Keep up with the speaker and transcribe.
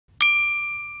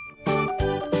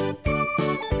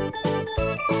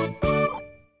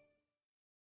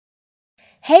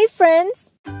Hey friends,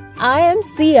 I am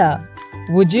Sia.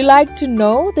 Would you like to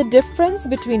know the difference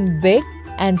between big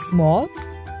and small?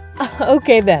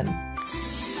 Okay then.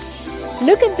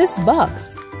 Look at this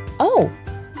box. Oh,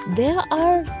 there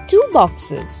are two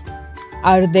boxes.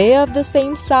 Are they of the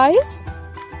same size?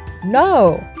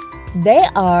 No, they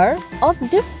are of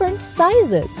different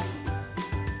sizes.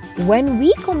 When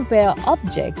we compare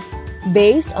objects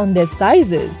based on their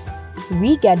sizes,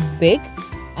 we get big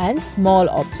and small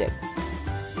objects.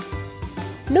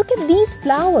 Look at these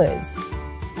flowers.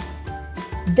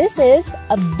 This is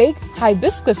a big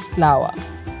hibiscus flower,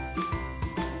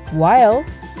 while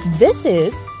this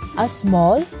is a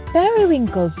small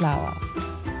periwinkle flower.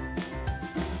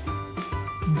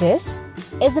 This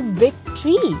is a big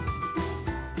tree.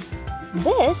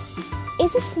 This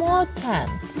is a small plant.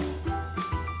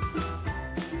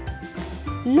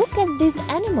 Look at these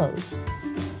animals.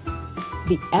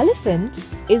 The elephant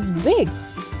is big,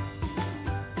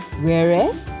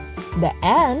 whereas the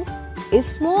ant is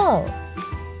small.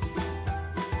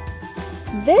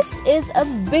 This is a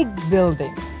big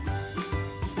building,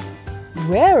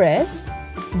 whereas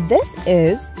this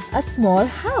is a small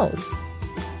house.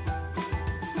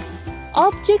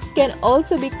 Objects can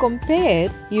also be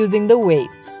compared using the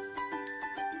weights.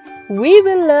 We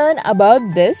will learn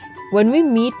about this when we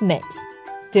meet next.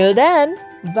 Till then,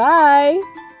 bye!